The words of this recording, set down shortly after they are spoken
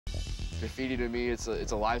Graffiti to me, it's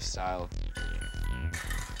a lifestyle.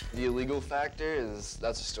 The illegal factor that's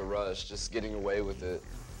just a rush, just getting away with it.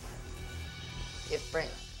 If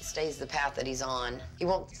Brent stays the path that he's on, he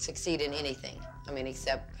won't succeed in anything. I mean,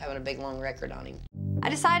 except having a big, long record on him. I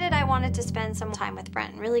decided I wanted to spend some time with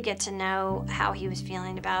Brent and really get to know how he was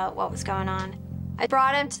feeling about what was going on. I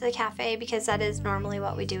brought him to the cafe because that is normally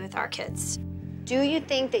what we do with our kids. Do you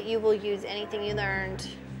think that you will use anything you learned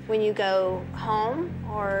when you go home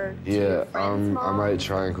or to your friend's mom? I might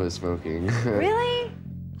try and quit smoking. Really?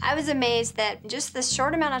 I was amazed that just the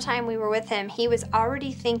short amount of time we were with him, he was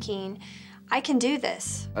already thinking, I can do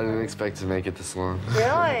this. I didn't expect to make it this long.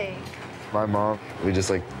 Really? My mom, we just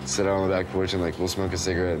like sit out on the back porch and like we'll smoke a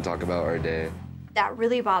cigarette and talk about our day. That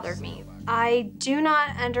really bothered me. I do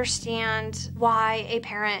not understand why a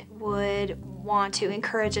parent would want to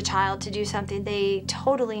encourage a child to do something they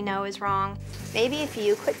totally know is wrong. Maybe if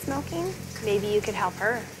you quit smoking, maybe you could help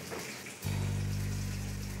her.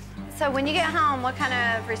 So when you get home, what kind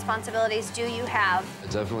of responsibilities do you have? I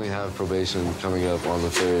definitely have probation coming up on the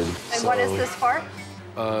 3rd. And what is this for?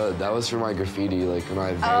 That was for my graffiti, like when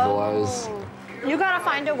I vandalized. Oh. You gotta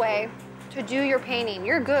find a way to do your painting.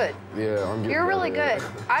 You're good. Yeah, I'm good. You're really good.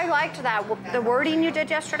 I liked that. The wording you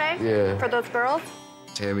did yesterday for those girls.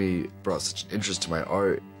 Tammy brought such interest to my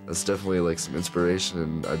art. That's definitely like some inspiration,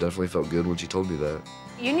 and I definitely felt good when she told me that.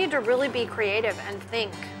 You need to really be creative and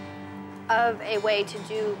think of a way to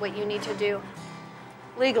do what you need to do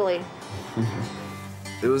legally.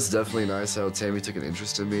 It was definitely nice how Tammy took an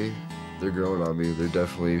interest in me. They're growing on me. They're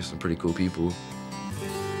definitely some pretty cool people.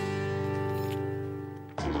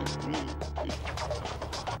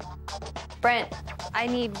 Brent, I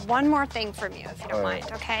need one more thing from you, if you don't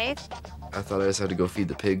mind, okay? I thought I just had to go feed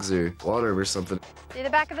the pigs or water them or something. See the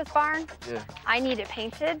back of this barn? Yeah. I need it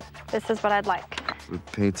painted. This is what I'd like. With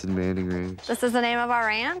painted Manning Range. This is the name of our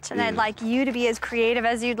ranch, and I'd like you to be as creative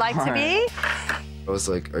as you'd like to be. I was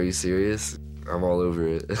like, are you serious? I'm all over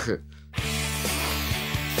it.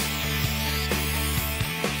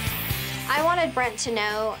 I wanted Brent to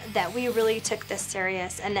know that we really took this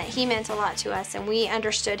serious and that he meant a lot to us, and we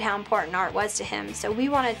understood how important art was to him, so we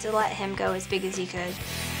wanted to let him go as big as he could.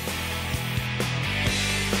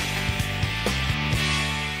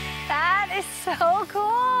 That is so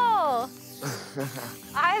cool.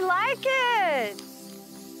 I like it.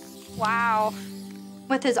 Wow.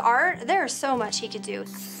 With his art, there's so much he could do.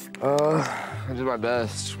 I did my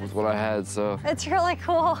best with what I had, so. It's really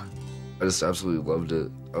cool. I just absolutely loved it.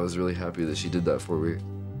 I was really happy that she did that for me.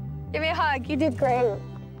 Give me a hug. You did great.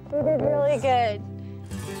 You did really good.